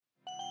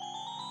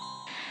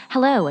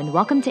Hello, and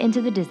welcome to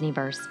Into the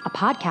Disneyverse, a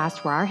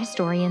podcast where our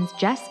historians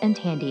Jess and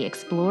Tandy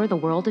explore the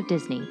world of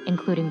Disney,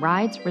 including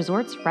rides,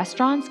 resorts,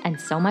 restaurants, and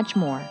so much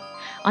more.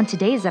 On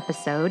today's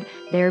episode,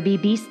 there be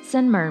beasts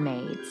and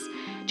mermaids.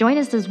 Join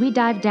us as we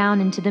dive down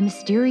into the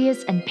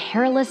mysterious and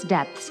perilous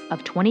depths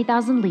of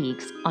 20,000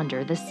 Leagues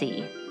Under the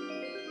Sea.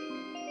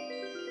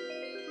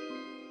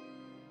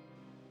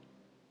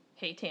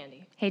 Hey,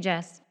 Tandy. Hey,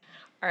 Jess.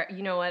 All right,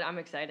 you know what? I'm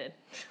excited.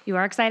 You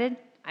are excited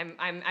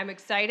I'm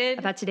excited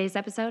about today's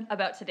episode?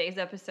 About today's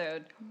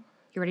episode.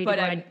 You ready to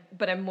go?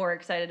 But I'm more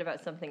excited about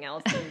something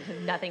else and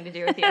has nothing to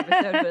do with the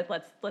episode.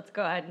 But let's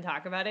go ahead and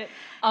talk about it.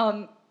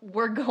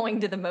 We're going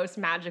to the most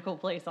magical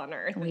place on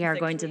Earth. We are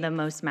going to the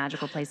most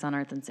magical place on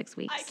Earth in 6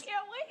 weeks. I can't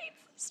wait.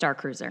 Star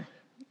Cruiser.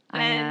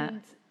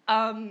 And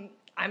I'm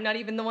not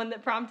even the one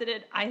that prompted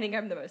it. I think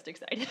I'm the most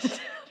excited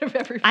of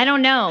everybody. I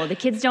don't know. The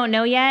kids don't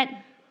know yet.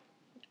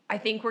 I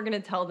think we're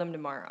gonna tell them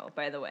tomorrow.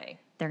 By the way,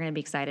 they're gonna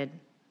be excited.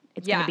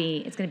 It's gonna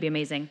be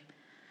amazing.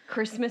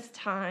 Christmas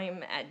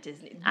time at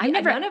Disney.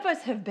 None of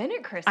us have been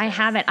at Christmas. I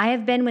haven't. I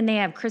have been when they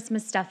have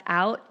Christmas stuff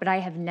out, but I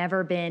have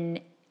never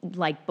been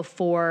like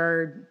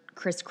before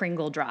Kris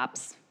Kringle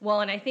drops.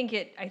 Well, and I think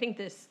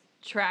this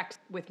tracks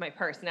with my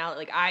personality.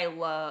 Like I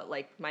love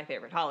my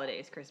favorite holiday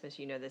is Christmas.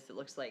 You know this. It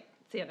looks like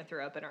Santa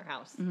threw up in our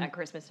house at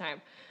Christmas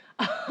time.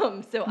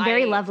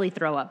 Very lovely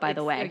throw up, by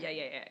the way.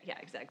 Yeah,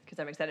 exactly. Because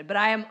I'm excited, but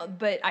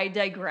I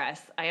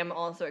digress. I am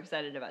also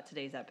excited about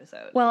today's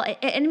episode. Well,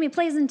 it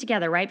plays in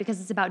together, right?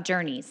 Because it's about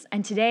journeys,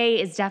 and today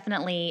is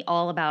definitely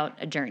all about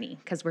a journey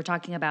because we're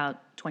talking about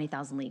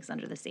 20,000 Leagues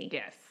Under the Sea.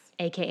 Yes.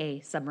 AKA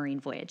Submarine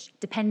Voyage,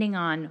 depending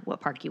on what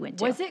park you went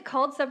to. Was it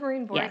called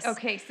Submarine Voyage? Yes.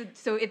 Okay,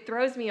 so it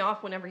throws me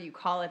off whenever you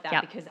call it that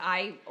Yep. because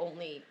I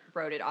only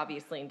wrote it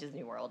obviously in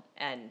Disney World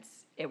and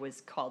it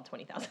was called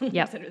 20,000 Leagues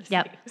Yep. Under the Sea.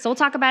 Yep. So we'll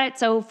talk about it.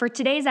 So for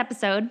today's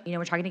episode,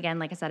 we're talking again,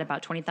 like I said,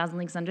 about 20,000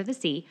 Leagues Under the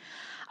Sea.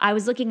 I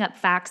was looking up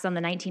facts on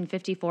the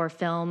 1954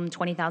 film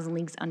 20,000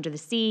 Leagues Under the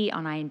Sea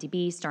on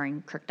IMDb,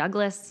 starring Kirk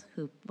Douglas,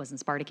 who was in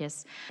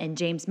Spartacus, and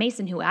James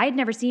Mason, who I had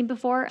never seen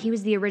before. He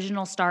was the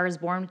original Star is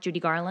Born with Judy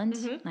Garland.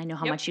 Mm-hmm. I know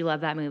how much you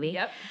love that movie.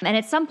 Yep. And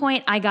at some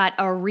point, I got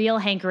a real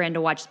hankering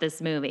to watch this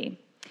movie.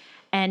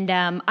 And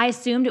I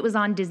assumed it was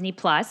on Disney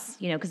Plus,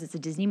 because it's a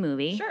Disney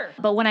movie. Sure.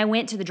 But when I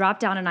went to the drop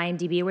down on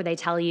IMDb where they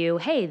tell you,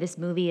 hey, this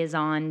movie is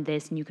on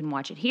this and you can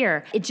watch it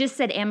here, it just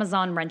said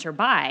Amazon Rent or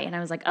Buy. And I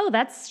was like, oh,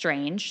 that's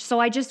strange. So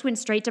I just went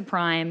straight to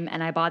Prime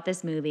and I bought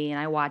this movie and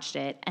I watched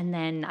it. And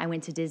then I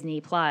went to Disney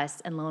Plus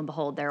and lo and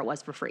behold, there it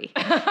was for free.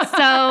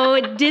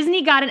 So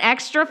Disney got an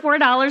extra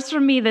 $4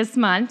 from me this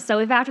month. So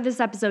if after this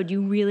episode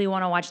you really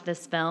want to watch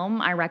this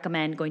film, I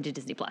recommend going to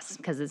Disney Plus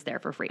because it's there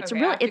for free. Okay, So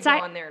really, I have to go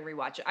on there and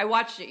rewatch it. I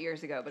watched it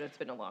years ago, but it's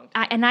been a long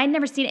time. And I'd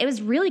never seen it. It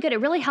was really good. It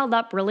really held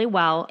up really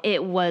well.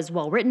 It was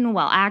well written,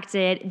 well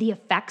acted. The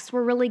effects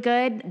were really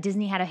good.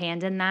 Disney had a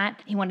hand in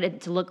that. He wanted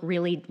it to look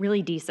really,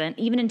 really decent.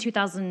 Even in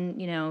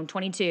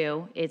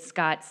 2022, it's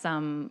got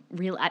some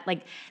real,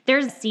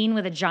 there's a scene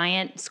with a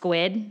giant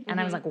squid, and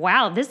I was like,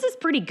 wow, this is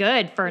pretty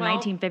good for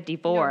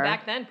 1954.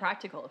 Back then,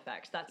 practical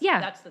effects. That's the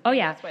thing. Oh,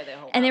 yeah. That's why they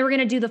hold And they were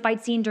going to do the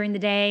fight scene during the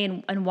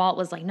day, and Walt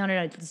was like, no,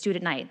 let's do it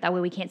at night. That way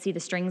we can't see the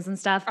strings and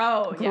stuff.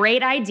 Oh,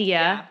 Great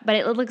idea, but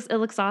it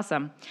looks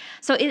awesome.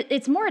 So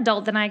it's more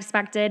adult than I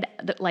expected.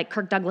 Like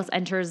Kirk Douglas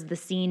enters the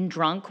scene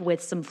drunk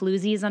with some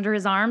floozies under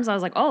his arms. I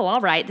was like, oh,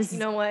 all right. This is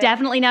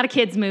definitely not a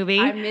kid's movie.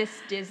 I miss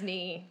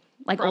Disney.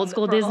 Old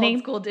school Disney?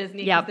 Old school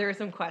Disney. Yep. There is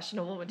some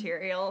questionable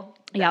material.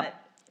 Yep.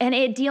 And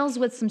it deals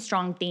with some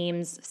strong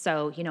themes.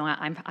 So,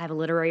 I have a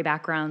literary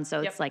background.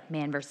 So it's like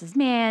man versus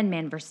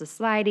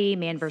Slidey,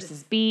 man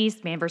versus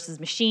beast, man versus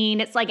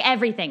machine. It's like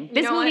everything.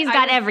 This movie's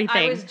got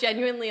everything. I was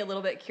genuinely a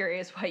little bit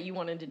curious why you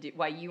wanted to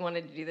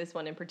do this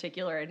one in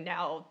particular. And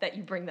now that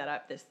you bring that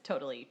up, this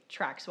totally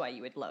tracks why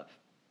you would love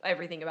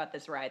everything about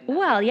this ride.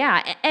 Well,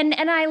 yeah. And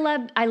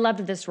I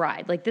loved this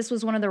ride. Like this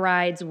was one of the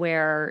rides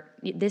where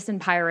this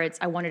and Pirates,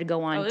 I wanted to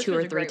go on 2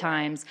 or 3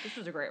 times. This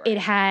was a great ride. It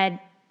had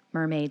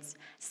mermaids.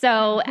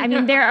 So,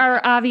 there are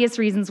obvious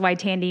reasons why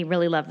Tandy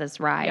really loved this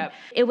ride. Yep.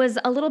 It was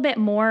a little bit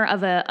more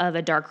of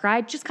a dark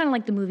ride, just kind of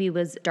like the movie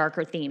was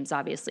darker themes,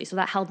 obviously. So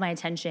that held my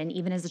attention.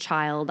 Even as a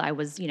child, I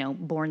was,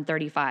 born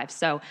 35.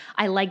 So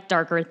I like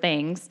darker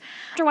things.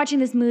 After watching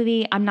this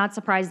movie, I'm not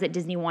surprised that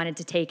Disney wanted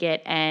to take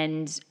it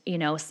and,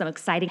 some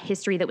exciting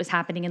history that was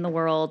happening in the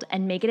world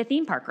and make it a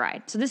theme park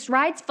ride. So this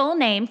ride's full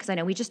name, because I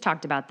know we just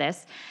talked about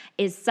this,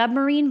 is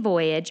Submarine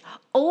Voyage,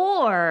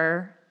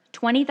 or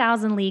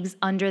 20,000 Leagues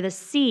Under the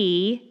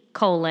Sea,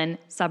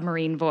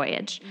 Submarine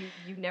Voyage.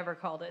 You've never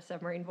called it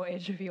Submarine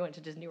Voyage if you went to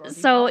Disney World.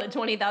 So it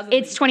 20,000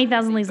 it's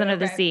 20,000 Leagues Under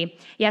the Sea.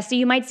 Yeah, so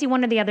you might see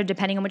one or the other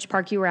depending on which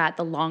park you were at.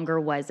 The longer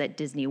was at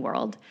Disney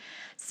World.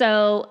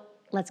 So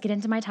let's get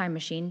into my time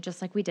machine,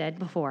 just like we did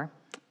before.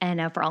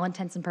 And for all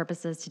intents and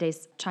purposes,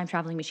 today's time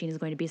traveling machine is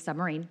going to be a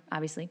submarine,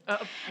 obviously.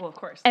 Well, of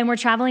course. And we're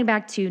traveling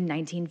back to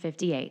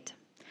 1958.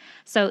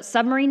 So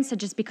submarines had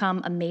just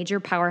become a major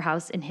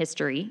powerhouse in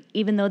history.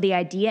 Even though the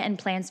idea and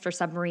plans for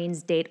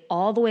submarines date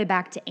all the way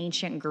back to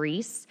ancient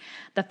Greece,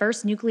 the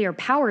first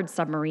nuclear-powered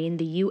submarine,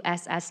 the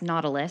USS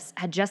Nautilus,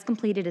 had just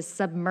completed a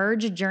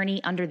submerged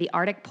journey under the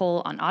Arctic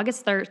Pole on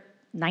August 3rd,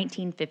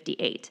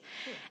 1958.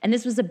 And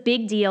this was a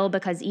big deal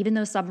because even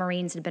though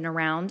submarines had been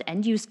around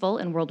and useful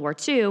in World War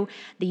II,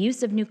 the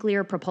use of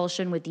nuclear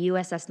propulsion with the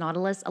USS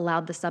Nautilus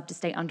allowed the sub to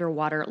stay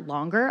underwater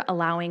longer,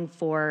 allowing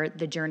for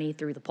the journey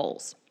through the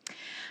poles.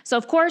 So,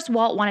 of course,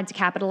 Walt wanted to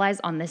capitalize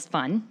on this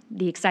fun,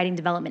 the exciting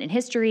development in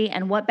history,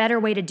 and what better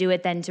way to do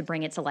it than to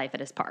bring it to life at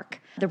his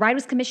park. The ride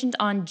was commissioned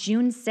on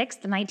June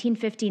 6th,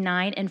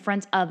 1959, in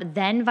front of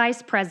then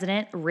Vice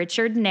President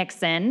Richard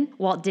Nixon,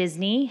 Walt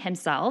Disney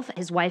himself,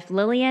 his wife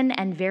Lillian,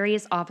 and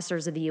various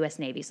officers of the U.S.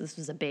 Navy. So this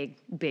was a big,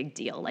 big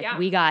deal.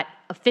 We got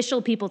official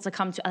people to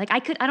come to, I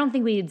don't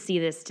think we'd see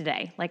this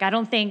today. I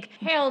don't think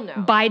hell no.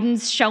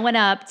 Biden's showing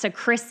up to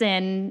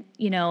christen,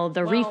 the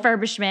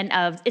refurbishment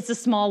of It's a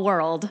Small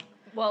World.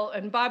 Well,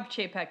 and Bob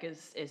Chapek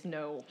is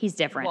no... He's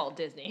different. Walt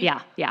Disney.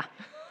 Yeah.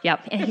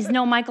 Yep. And he's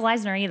no Michael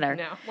Eisner either.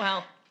 No.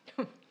 Well,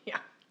 yeah.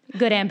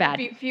 Good and bad.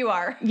 Few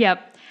are.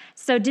 Yep.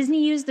 So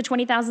Disney used the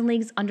 20,000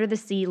 Leagues Under the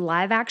Sea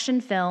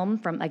live-action film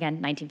from, again,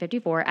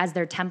 1954 as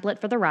their template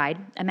for the ride.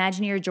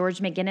 Imagineer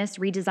George McGinnis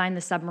redesigned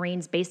the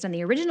submarines based on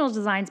the original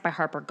designs by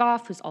Harper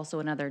Goff, who's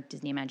also another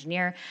Disney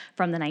Imagineer,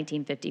 from the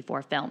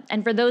 1954 film.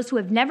 And for those who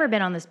have never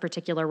been on this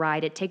particular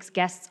ride, it takes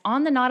guests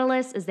on the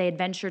Nautilus as they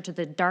adventure to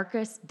the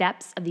darkest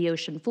depths of the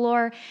ocean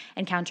floor,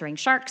 encountering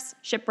sharks,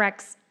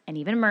 shipwrecks, and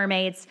even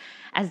mermaids,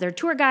 as their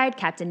tour guide,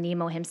 Captain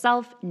Nemo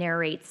himself,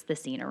 narrates the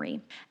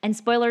scenery. And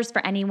spoilers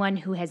for anyone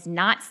who has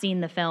not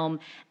seen the film,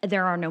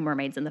 there are no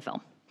mermaids in the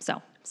film.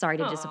 So, sorry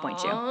to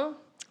disappoint you.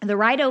 The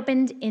ride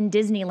opened in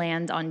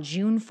Disneyland on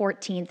June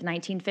 14th,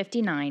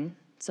 1959,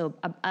 so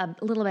a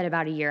little bit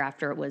about a year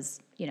after it was,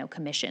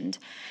 commissioned.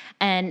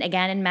 And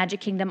again, in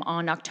Magic Kingdom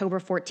on October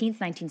 14th,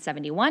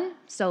 1971.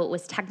 So it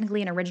was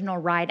technically an original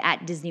ride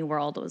at Disney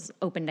World. It was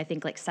opened, I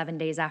think, 7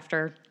 days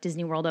after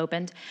Disney World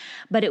opened.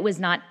 But it was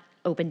not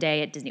open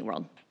day at Disney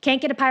World.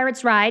 Can't get a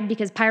Pirates ride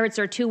because pirates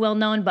are too well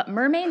known, but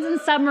mermaids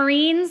and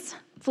submarines,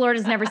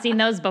 Florida's never seen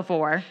those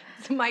before.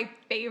 It's my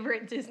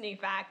favorite Disney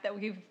fact that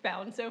we've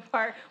found so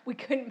far. We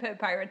couldn't put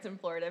pirates in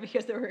Florida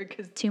because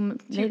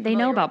they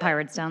know about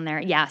pirates down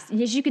there. Yes,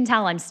 as you can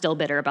tell, I'm still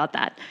bitter about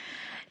that.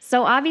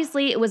 So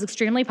obviously it was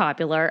extremely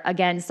popular.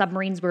 Again,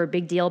 submarines were a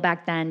big deal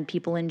back then.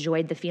 People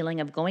enjoyed the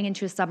feeling of going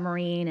into a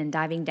submarine and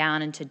diving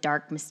down into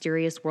dark,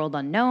 mysterious world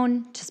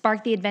unknown. To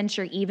spark the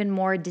adventure even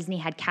more, Disney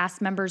had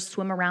cast members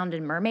swim around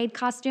in mermaid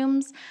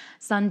costumes,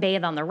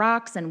 sunbathe on the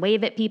rocks, and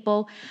wave at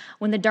people.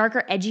 When the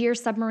darker, edgier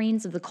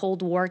submarines of the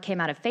Cold War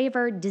came out of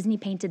favor, Disney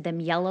painted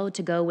them yellow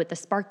to go with the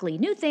sparkly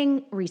new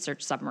thing,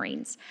 research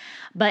submarines.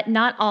 But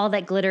not all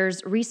that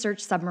glitters,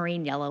 research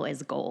submarine yellow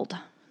is gold.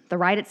 The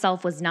ride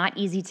itself was not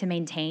easy to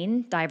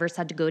maintain. Divers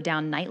had to go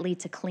down nightly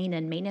to clean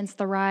and maintenance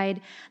the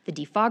ride. The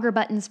defogger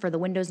buttons for the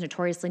windows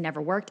notoriously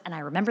never worked, and I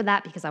remember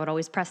that because I would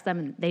always press them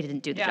and they didn't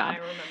do the job. Yeah, I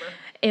remember.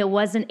 It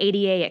wasn't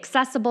ADA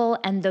accessible,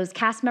 and those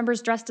cast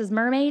members dressed as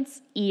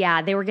mermaids,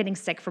 they were getting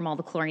sick from all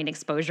the chlorine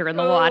exposure in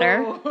the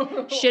water.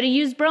 Should have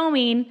used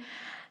bromine.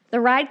 The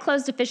ride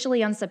closed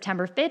officially on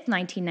September 5th,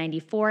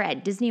 1994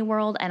 at Disney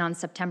World and on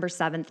September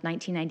 7th,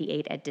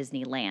 1998 at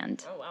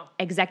Disneyland. Oh, wow.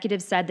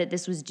 Executives said that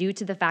this was due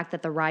to the fact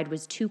that the ride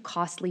was too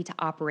costly to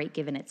operate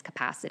given its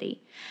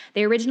capacity.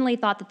 They originally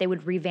thought that they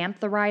would revamp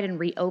the ride and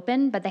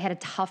reopen, but they had a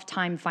tough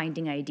time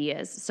finding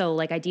ideas.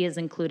 So ideas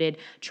included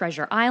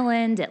Treasure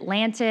Island,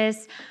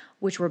 Atlantis,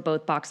 which were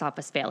both box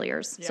office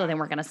failures. Yeah. So they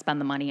weren't going to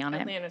spend the money on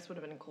Atlantis would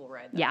have been a cool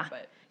ride, though.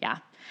 Yeah.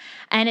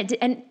 And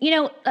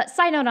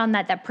side note on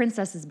that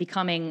Princess is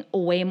becoming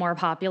way more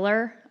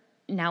popular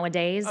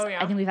nowadays. Oh,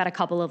 yeah. I think we've had a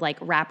couple of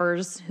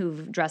rappers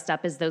who've dressed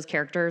up as those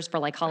characters for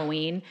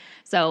Halloween.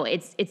 So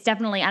it's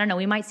definitely, I don't know,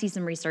 we might see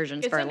some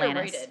resurgence for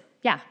Atlantis. Underrated.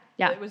 Yeah.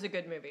 It was a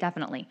good movie.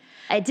 Definitely.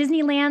 At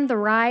Disneyland, the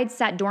ride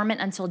sat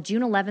dormant until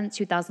June 11th,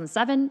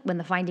 2007, when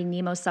the Finding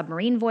Nemo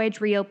submarine voyage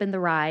reopened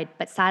the ride.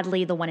 But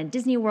sadly, the one in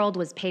Disney World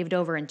was paved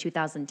over in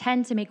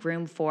 2010 to make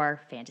room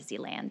for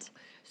Fantasyland.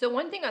 So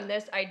one thing on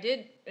this, I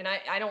did, and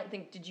I don't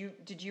think, did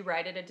you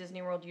ride it at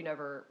Disney World? You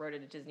never rode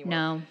it at Disney World?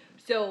 No.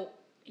 So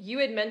you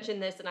had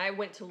mentioned this, and I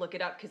went to look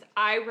it up because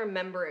I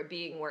remember it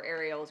being where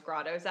Ariel's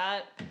Grotto's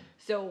at.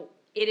 So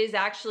it has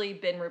actually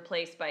been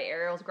replaced by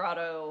Ariel's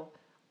Grotto.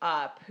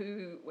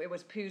 It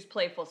was Pooh's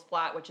Playful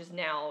Splat, which is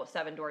now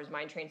Seven Dwarfs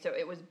Mine Train. So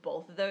it was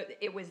both of those.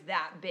 It was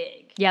that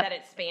big that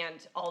it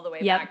spanned all the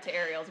way back to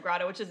Ariel's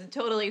Grotto, which is a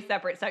totally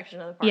separate section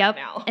of the park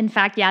now. In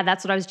fact,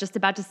 that's what I was just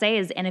about to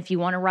say and if you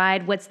want to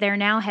ride what's there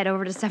now, head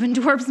over to Seven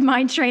Dwarfs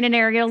Mine Train and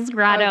Ariel's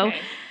Grotto. Okay.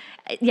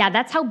 Yeah,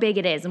 that's how big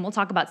it is. And we'll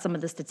talk about some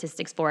of the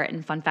statistics for it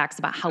and fun facts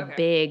about how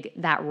big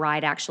that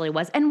ride actually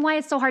was and why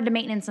it's so hard to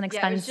maintenance and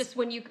expense. Yeah, it was just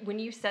when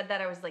you said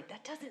that, I was like,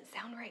 that doesn't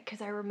sound right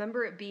because I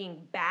remember it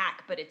being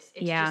back, but it's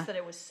just that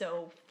it was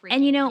so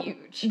freaking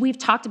huge. We've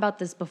talked about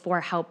this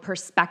before, how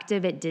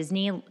perspective at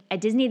Disney,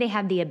 they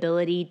have the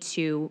ability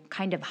to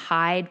kind of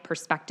hide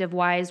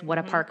perspective-wise what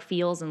a park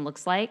feels and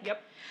looks like.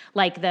 Yep.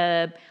 Like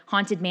the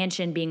Haunted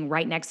Mansion being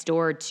right next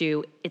door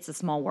to It's a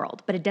Small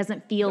World. But it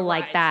doesn't feel The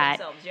like rides that.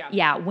 themselves, yeah.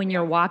 Yeah, when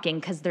you're walking,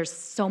 because there's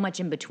so much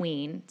in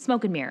between.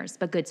 Smoke and mirrors,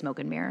 but good smoke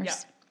and mirrors. Yeah.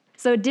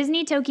 So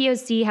Disney Tokyo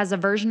Sea has a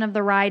version of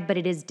the ride, but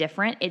it is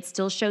different. It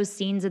still shows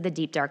scenes of the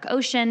deep, dark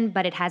ocean,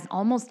 but it has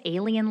almost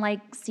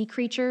alien-like sea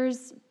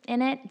creatures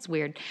in it. It's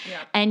weird.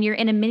 Yeah. And you're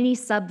in a mini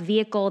sub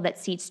vehicle that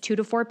seats 2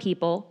 to 4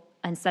 people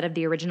instead of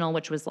the original,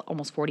 which was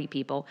almost 40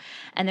 people.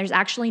 And there's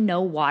actually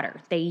no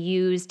water. They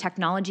use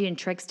technology and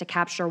tricks to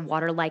capture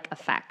water-like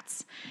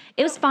effects.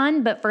 It was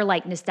fun, but for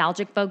like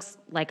nostalgic folks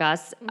like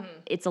us,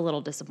 it's a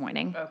little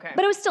disappointing. Okay.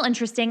 But it was still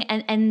interesting.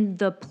 And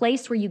the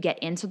place where you get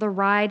into the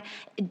ride,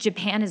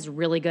 Japan is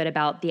really good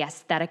about the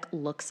aesthetic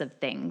looks of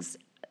things.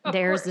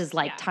 Theirs course, is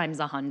like yeah. times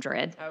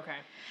 100. Okay.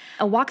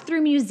 A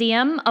walkthrough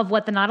museum of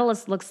what the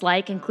Nautilus looks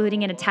like,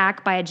 including an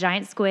attack by a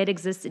giant squid,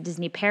 exists at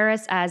Disney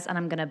Paris as, and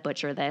I'm going to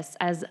butcher this,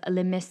 as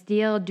Le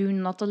Mystère du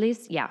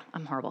Nautilus. Yeah,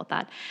 I'm horrible at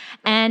that.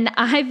 And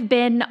I've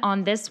been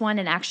on this one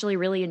and actually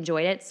really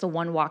enjoyed it. So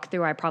one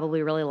walkthrough I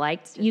probably really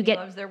liked. Disney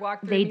loves their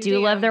walkthrough They do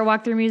love their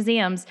walkthrough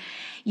museums.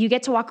 You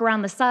get to walk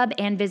around the sub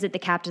and visit the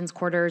captain's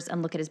quarters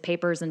and look at his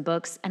papers and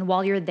books. And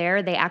while you're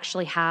there, they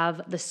actually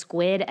have the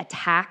squid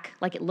attack.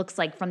 Like it looks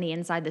like from the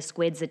inside, the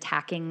squid's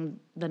attacking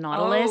the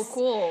Nautilus. Oh,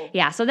 cool.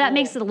 Yeah, so that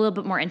makes it a little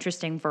bit more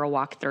interesting for a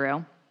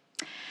walkthrough.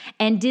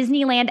 And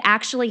Disneyland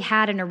actually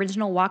had an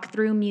original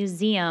walkthrough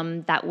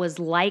museum that was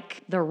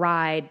like the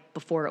ride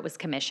before it was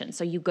commissioned.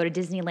 So you go to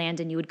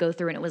Disneyland and you would go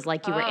through and it was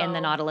like you were in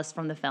the Nautilus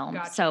from the film.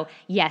 Gotcha. So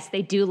yes,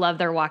 they do love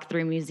their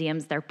walkthrough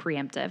museums. They're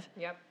preemptive.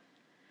 Yep.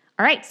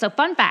 All right, so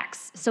fun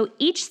facts. So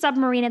each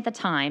submarine at the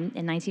time,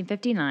 in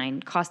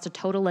 1959, cost a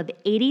total of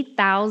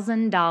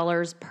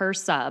 $80,000 per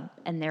sub,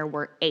 and there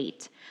were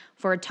 8,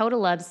 for a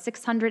total of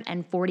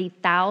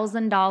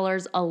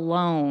 $640,000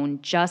 alone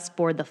just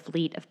for the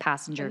fleet of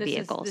passenger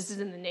vehicles. This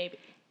is in the Navy.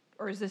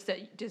 Or is this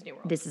at Disney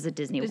World? This is at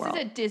Disney World.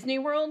 This is at Disney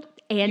World?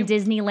 And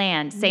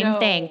Disneyland, same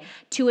thing.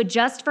 To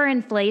adjust for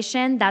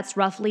inflation, that's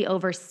roughly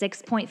over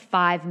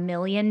 $6.5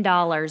 million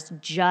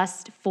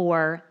just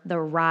for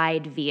the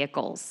ride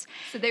vehicles.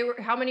 So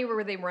how many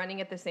were they running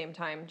at the same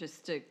time,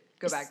 just to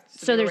go back?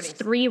 So there's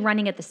 3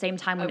 running at the same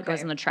time when it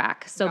goes on the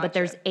track. So, but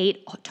there's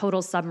 8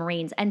 total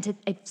submarines. And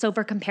so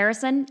for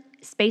comparison,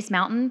 Space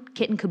Mountain,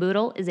 Kit and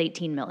Caboodle, is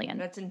 $18 million.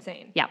 That's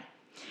insane. Yeah.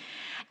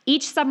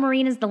 Each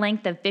submarine is the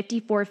length of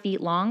 54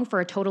 feet long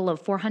for a total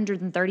of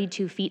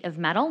 432 feet of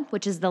metal,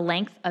 which is the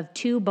length of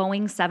 2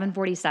 Boeing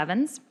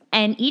 747s.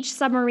 And each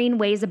submarine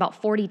weighs about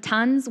 40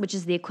 tons, which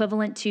is the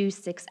equivalent to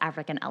 6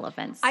 African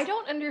elephants. I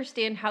don't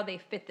understand how they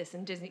fit this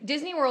in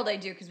Disney World. I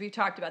do, because we've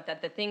talked about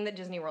that. The thing that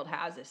Disney World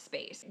has is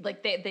space.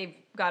 Like they've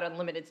got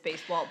unlimited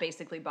space. Walt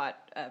basically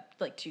bought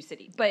like 2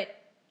 cities. But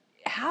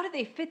how do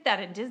they fit that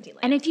in Disneyland?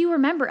 And if you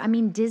remember, I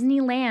mean,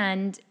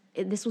 Disneyland,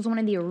 this was one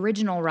of the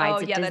original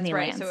rides at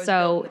Disneyland. That's right.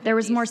 So there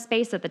was more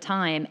space at the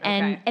time.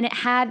 Okay. And it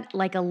had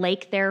like a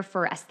lake there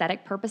for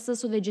aesthetic purposes,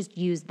 so they just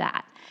used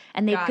that.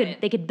 And they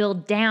could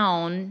build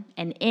down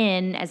and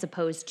in as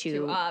opposed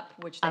to up,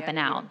 which they up had and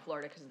to do out. in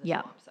Florida because of the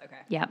Yep. swamps.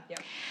 Okay. Yep. Yep.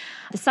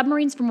 The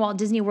submarines from Walt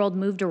Disney World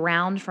moved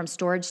around from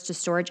storage to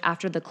storage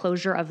after the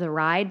closure of the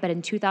ride, but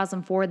in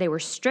 2004 they were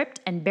stripped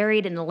and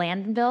buried in the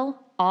landfill,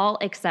 all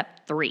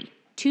except 3.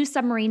 2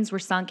 submarines were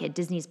sunk at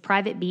Disney's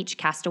private beach,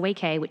 Castaway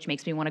Cay, which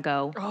makes me want to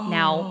go.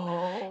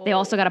 Now, they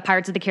also got a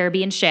Pirates of the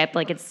Caribbean ship.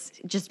 Like, it's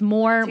just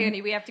more.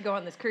 Tandy, we have to go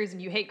on this cruise,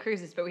 and you hate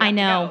cruises, but we have I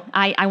know. to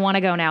go. I want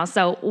to go now.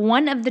 So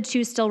one of the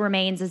 2 still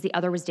remains as the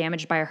other was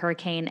damaged by a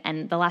hurricane.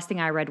 And the last thing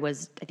I read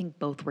was I think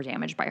both were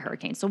damaged by a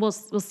hurricane. So we'll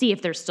see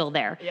if they're still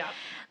there. Yeah.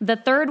 The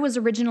third was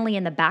originally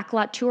in the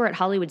backlot tour at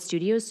Hollywood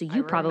Studios. So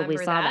you probably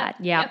saw that.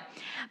 Yeah. Yep.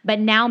 But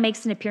now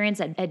makes an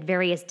appearance at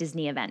various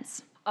Disney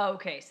events. Oh,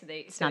 okay, so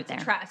it's not there.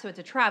 so it's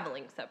a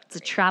traveling submarine. It's a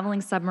traveling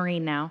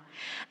submarine now.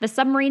 The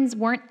submarines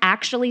weren't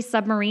actually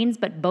submarines,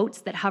 but boats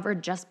that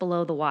hovered just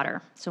below the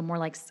water. So more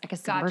like, I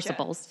guess,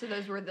 submersibles. So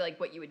those were like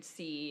what you would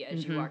see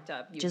as you walked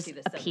up. You Just would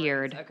see the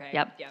appeared. Okay.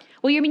 Yep. Yep.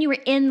 Well, you mean you were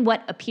in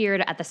what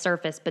appeared at the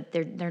surface, but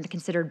they're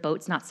considered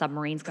boats, not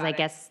submarines, because Got I it.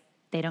 guess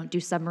they don't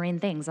do submarine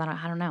things.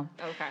 I don't know.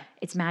 Okay.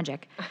 It's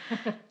magic.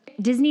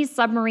 Disney's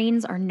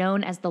submarines are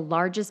known as the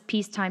largest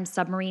peacetime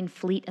submarine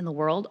fleet in the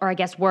world, or I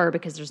guess were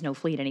because there's no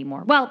fleet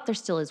anymore. Well, there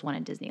still is one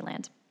in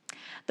Disneyland.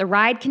 The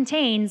ride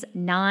contains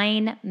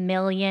 9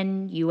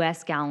 million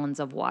U.S. gallons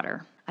of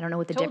water. I don't know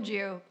what the Told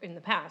you in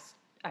the past.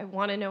 I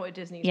want to know what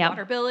Disney's Yep.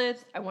 water bill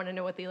is. I want to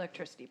know what the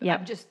electricity bill. Yep.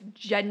 I'm just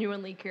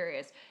genuinely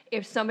curious.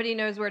 If somebody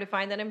knows where to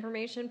find that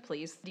information,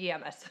 please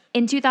DM us.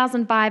 In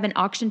 2005, an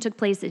auction took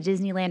place at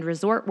Disneyland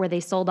Resort where they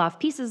sold off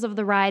pieces of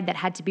the ride that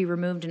had to be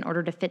removed in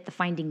order to fit the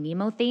Finding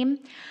Nemo theme.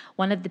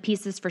 One of the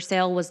pieces for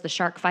sale was the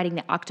shark fighting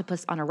the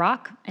octopus on a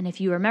rock. And if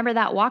you remember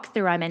that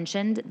walkthrough I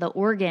mentioned, the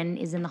organ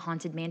is in the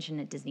Haunted Mansion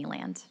at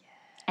Disneyland.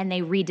 And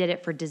they redid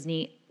it for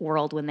Disney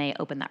World when they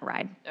opened that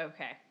ride.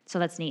 Okay. So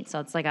that's neat.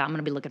 So it's like, I'm going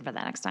to be looking for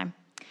that next time.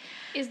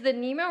 Is the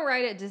Nemo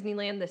ride at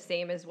Disneyland the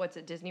same as what's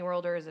at Disney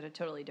World, or is it a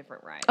totally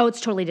different ride? Oh, it's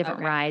a totally different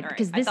Okay, ride all right.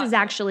 because I this thought is so.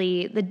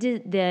 actually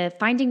the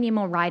Finding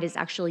Nemo ride is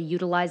actually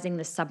utilizing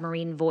the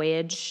submarine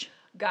Voyage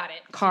Got it.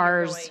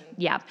 Cars. So you're going,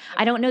 Yeah.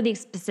 I don't know the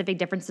specific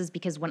differences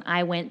because when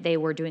I went, they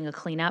were doing a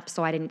cleanup,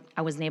 so I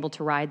wasn't able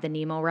to ride the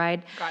Nemo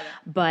ride. Got it.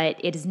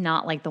 But it is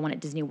not like the one at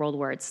Disney World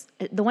where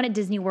the one at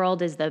Disney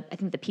World is I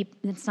think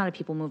it's not a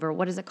people mover.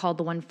 What is it called?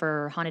 The one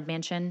for Haunted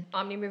Mansion?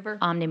 Omnimover.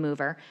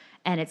 Omnimover.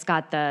 And it's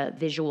got the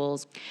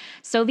visuals.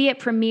 Soviet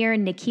Premier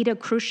Nikita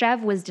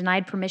Khrushchev was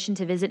denied permission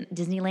to visit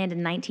Disneyland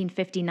in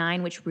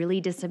 1959, which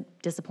really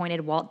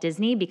disappointed Walt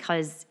Disney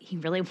because he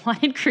really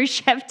wanted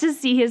Khrushchev to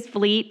see his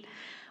fleet,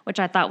 which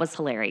I thought was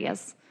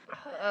hilarious.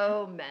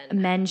 Oh,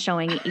 men. Men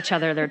showing each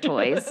other their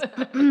toys.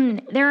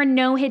 There are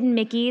no hidden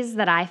Mickeys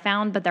that I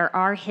found, but there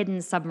are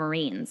hidden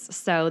submarines.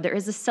 So there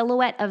is a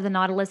silhouette of the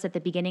Nautilus at the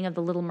beginning of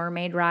the Little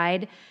Mermaid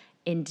ride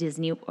in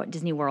Disney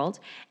World.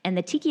 And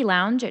the Tiki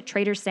Lounge at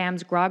Trader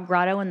Sam's Grog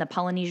Grotto in the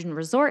Polynesian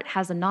Resort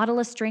has a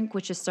Nautilus drink,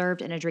 which is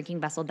served in a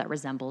drinking vessel that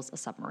resembles a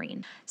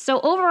submarine.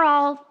 So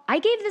overall, I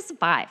gave this a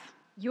 5.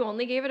 You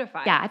only gave it a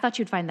 5. Yeah, I thought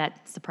you'd find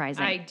that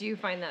surprising. I do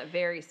find that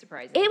very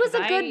surprising. It was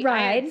a good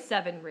ride. I had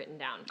 7 written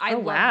down.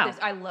 Wow.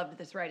 I loved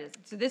this ride.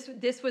 So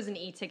this was an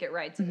e-ticket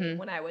ride to me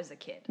when I was a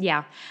kid.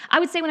 Yeah. I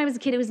would say when I was a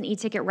kid, it was an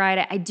e-ticket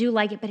ride. I do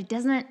like it, but it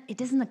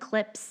doesn't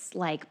eclipse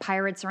like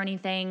Pirates or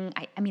anything.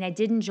 I mean, I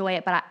did enjoy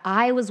it, but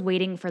I was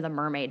waiting for the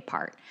mermaid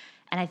part.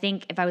 And I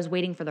think if I was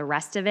waiting for the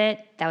rest of it,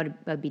 that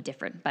would be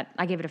different. But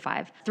I gave it a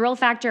 5. Thrill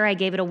factor, I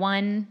gave it a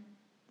 1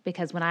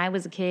 because when I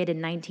was a kid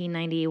in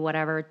 1990,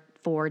 whatever,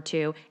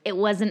 4-2, it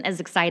wasn't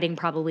as exciting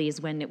probably as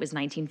when it was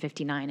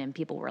 1959 and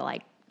people were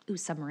like, ooh,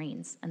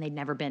 submarines. And they'd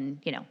never been,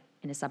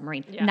 in a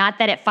submarine. Yeah. Not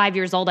that at 5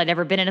 years old I'd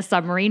ever been in a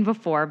submarine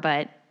before,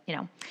 but,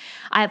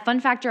 fun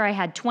factor, I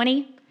had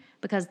 20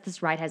 because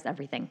this ride has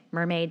everything.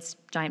 Mermaids,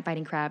 giant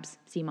fighting crabs,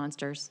 sea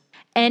monsters.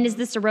 And is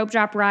this a rope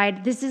drop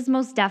ride? This is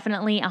most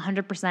definitely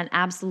 100%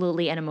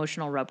 absolutely an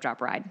emotional rope drop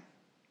ride.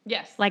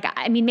 Yes. Like,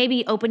 I mean,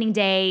 maybe opening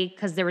day,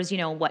 because there was,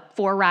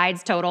 4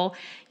 rides total,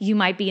 you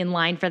might be in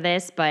line for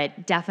this,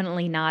 but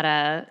definitely not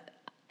a...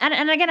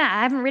 And again,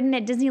 I haven't ridden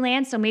at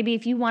Disneyland, so maybe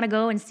if you want to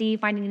go and see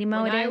Finding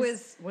Nemo,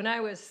 When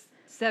I was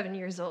 7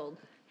 years old,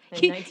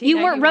 you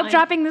weren't rope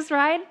dropping this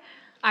ride?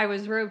 I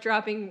was rope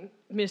dropping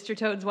Mr.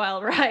 Toad's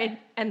Wild Ride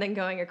and then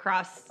going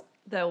across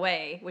the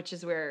way, which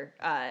is where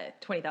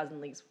 20,000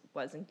 Leagues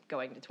was, and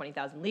going to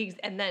 20,000 Leagues,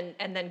 and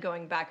then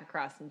going back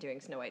across and doing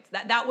Snow White's.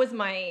 That was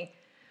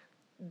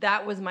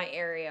my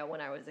area when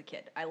I was a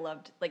kid. I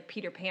loved, like,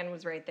 Peter Pan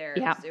was right there.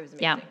 Yeah. It was amazing.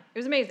 Yeah. It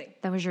was amazing.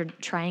 That was your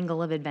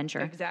triangle of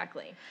adventure.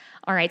 Exactly.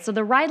 All right, so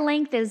the ride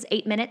length is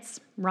 8 minutes,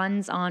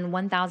 runs on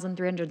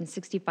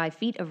 1,365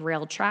 feet of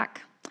rail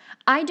track.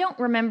 I don't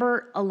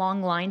remember a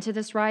long line to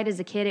this ride as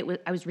a kid.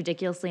 I was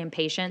ridiculously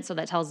impatient, so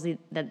that tells me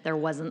that there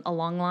wasn't a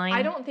long line.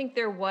 I don't think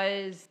there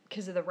was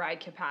because of the ride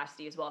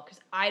capacity as well,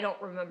 because I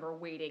don't remember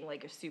waiting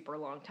like a super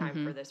long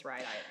time for this ride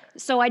either.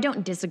 So I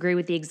don't disagree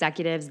with the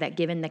executives that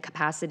given the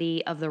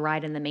capacity of the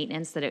ride and the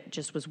maintenance that it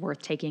just was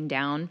worth taking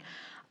down.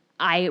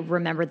 I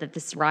remember that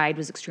this ride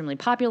was extremely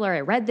popular.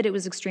 I read that it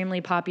was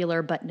extremely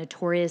popular, but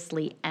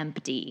notoriously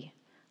empty.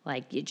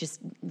 Like,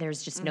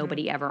 there's just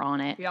nobody ever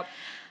on it. Yep.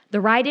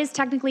 The ride is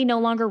technically no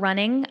longer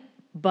running,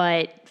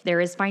 but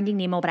there is Finding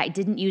Nemo, but I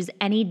didn't use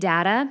any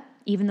data,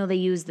 even though they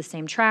used the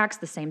same tracks,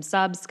 the same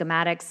subs,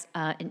 schematics,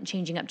 and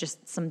changing up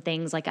just some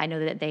things. Like, I know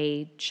that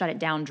they shut it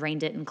down,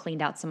 drained it, and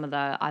cleaned out some of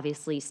the,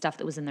 obviously, stuff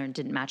that was in there and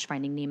didn't match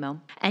Finding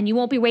Nemo. And you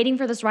won't be waiting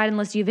for this ride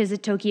unless you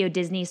visit Tokyo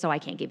Disney, so I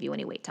can't give you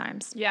any wait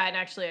times. Yeah, and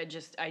actually, I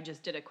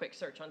just did a quick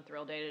search on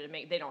Thrill Data to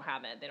make. They don't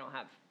have it. They don't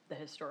have the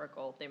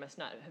historical. They must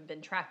not have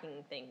been tracking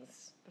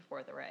things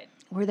before the ride.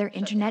 Were there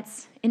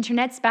internets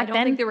back then?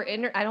 I don't think there were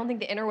I don't think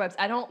the interwebs.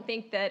 I don't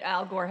think that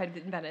Al Gore had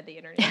invented the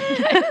internet.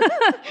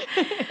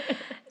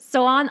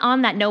 So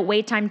on that note,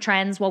 wait time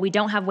trends, while we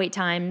don't have wait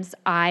times,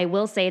 I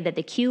will say that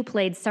the queue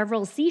played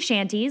several sea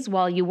shanties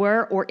while you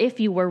were, or if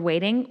you were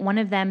waiting, one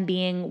of them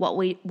being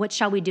What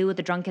Shall We Do with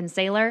the Drunken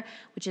Sailor,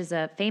 which is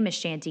a famous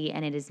shanty,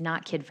 and it is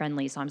not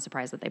kid-friendly, so I'm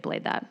surprised that they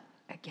played that.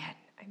 Again,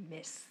 I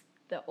miss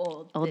the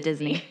old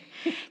Disney.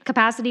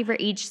 Capacity for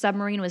each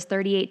submarine was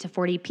 38 to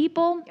 40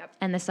 people,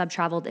 and the sub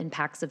traveled in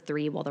packs of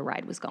 3 while the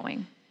ride was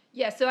going.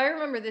 Yeah, so I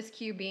remember this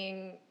queue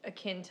being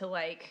akin to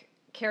like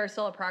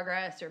Carousel of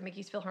Progress or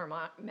Mickey's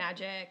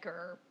PhilharMagic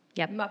or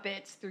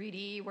Muppets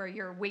 3D, where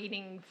you're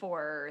waiting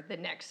for the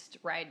next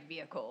ride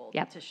vehicle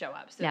to show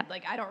up. So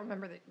like, I don't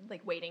remember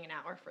waiting an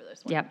hour for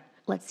this one. Yep.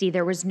 Let's see.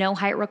 There was no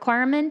height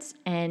requirement,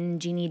 and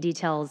Genie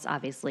details.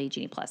 Obviously,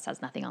 Genie Plus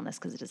has nothing on this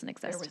because it doesn't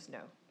exist. There was no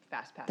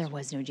Fast Pass. There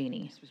was no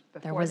Genie.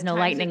 There was was no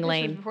Lightning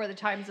Lane. This was before the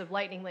times of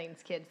Lightning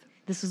Lanes, kids.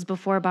 This was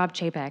before Bob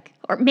Chapek.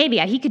 Or maybe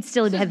he could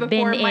still have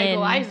been in.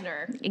 Michael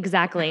Eisner.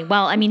 Exactly.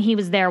 Well, I mean, he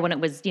was there when it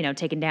was,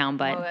 taken down,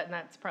 but. Well,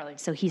 that's probably.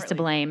 So he's to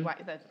blame.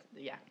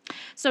 Yeah.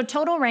 So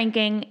total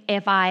ranking,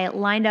 if I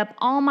lined up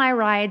all my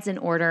rides in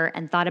order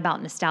and thought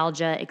about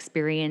nostalgia,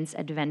 experience,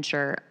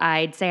 adventure,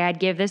 I'd say I'd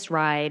give this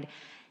ride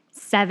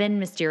 7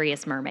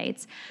 Mysterious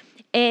Mermaids.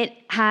 It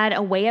had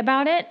a way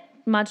about it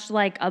much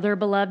like other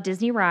beloved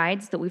Disney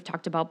rides that we've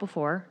talked about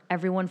before.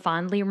 Everyone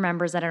fondly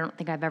remembers that. I don't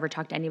think I've ever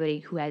talked to anybody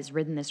who has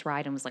ridden this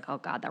ride and was like, oh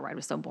God, that ride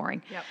was so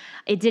boring. Yep.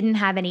 It didn't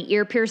have any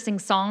ear-piercing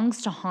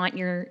songs to haunt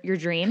your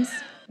dreams.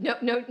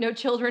 No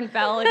children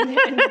fell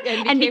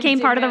and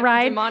became part of the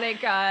ride.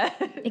 Demonic.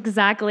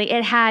 Exactly.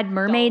 It had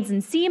mermaids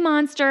and sea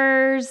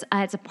monsters.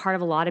 It's a part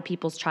of a lot of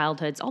people's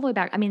childhoods all the way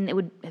back. I mean, it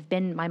would have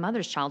been my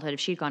mother's childhood if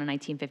she'd gone in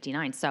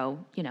 1959.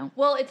 So, you know.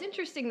 Well, it's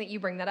interesting that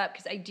you bring that up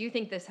because I do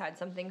think this had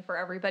something for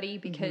everybody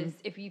because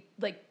if you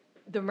like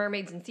the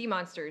mermaids and sea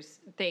monsters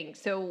thing.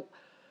 So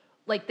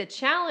like the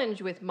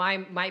challenge with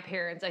my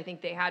parents, I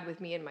think they had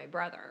with me and my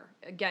brother.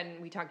 Again,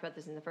 we talked about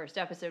this in the first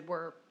episode.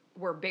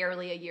 We're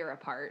barely a year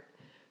apart.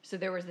 So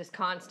there was this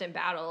constant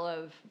battle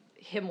of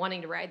him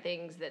wanting to ride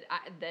things that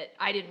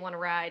I didn't want to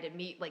ride, and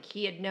me, like,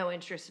 he had no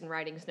interest in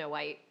riding Snow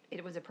White.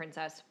 It was a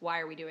princess.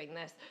 Why are we doing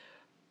this?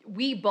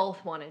 We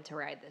both wanted to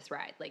ride this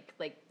ride.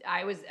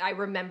 I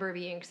remember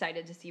being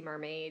excited to see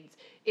mermaids.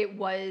 It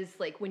was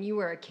like when you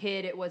were a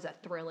kid, it was a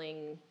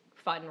thrilling,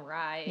 fun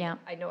ride. Yeah.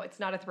 I know it's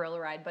not a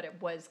thriller ride, but it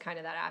was kind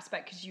of that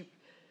aspect because you're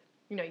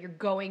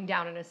going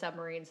down in a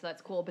submarine, so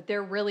that's cool. But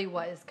there really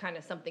was kind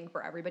of something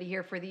for everybody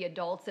here. For the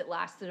adults, it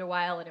lasted a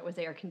while, and it was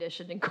air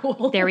conditioned and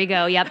cool. There we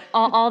go. Yep.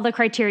 All the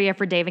criteria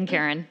for Dave and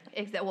Karen.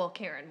 Well,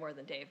 Karen more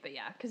than Dave, but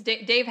yeah. Because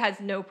Dave has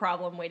no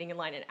problem waiting in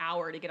line an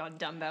hour to get on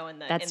Dumbo in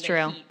the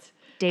heat.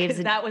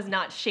 That was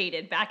not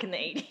shaded back in the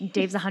 80s.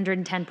 Dave's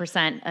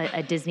 110%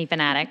 a Disney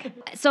fanatic.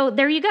 So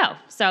there you go.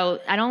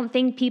 So I don't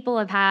think people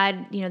have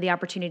had, the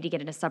opportunity to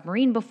get in a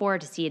submarine before,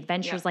 to see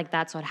adventures like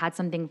that. So it had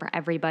something for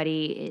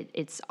everybody.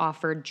 It's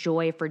offered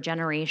joy for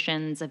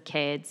generations of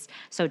kids.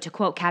 So to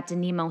quote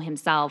Captain Nemo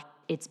himself,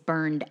 it's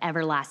burned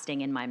everlasting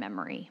in my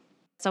memory.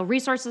 So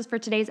resources for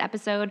today's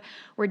episode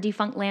were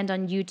Defunctland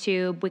on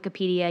YouTube,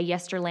 Wikipedia,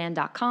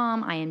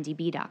 yesterland.com,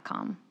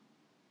 imdb.com.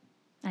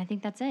 I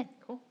think that's it.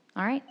 Cool.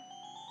 All right.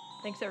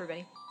 Thanks,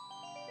 everybody.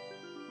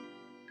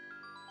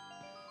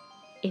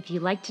 If you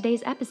liked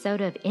today's episode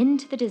of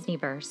Into the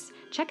Disneyverse,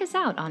 check us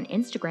out on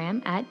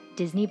Instagram at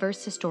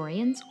Disneyverse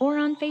Historians or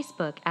on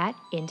Facebook at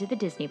Into the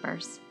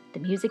Disneyverse. The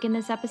music in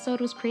this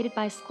episode was created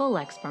by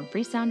Skolex from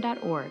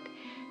freesound.org.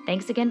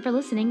 Thanks again for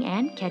listening,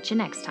 and catch you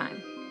next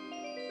time.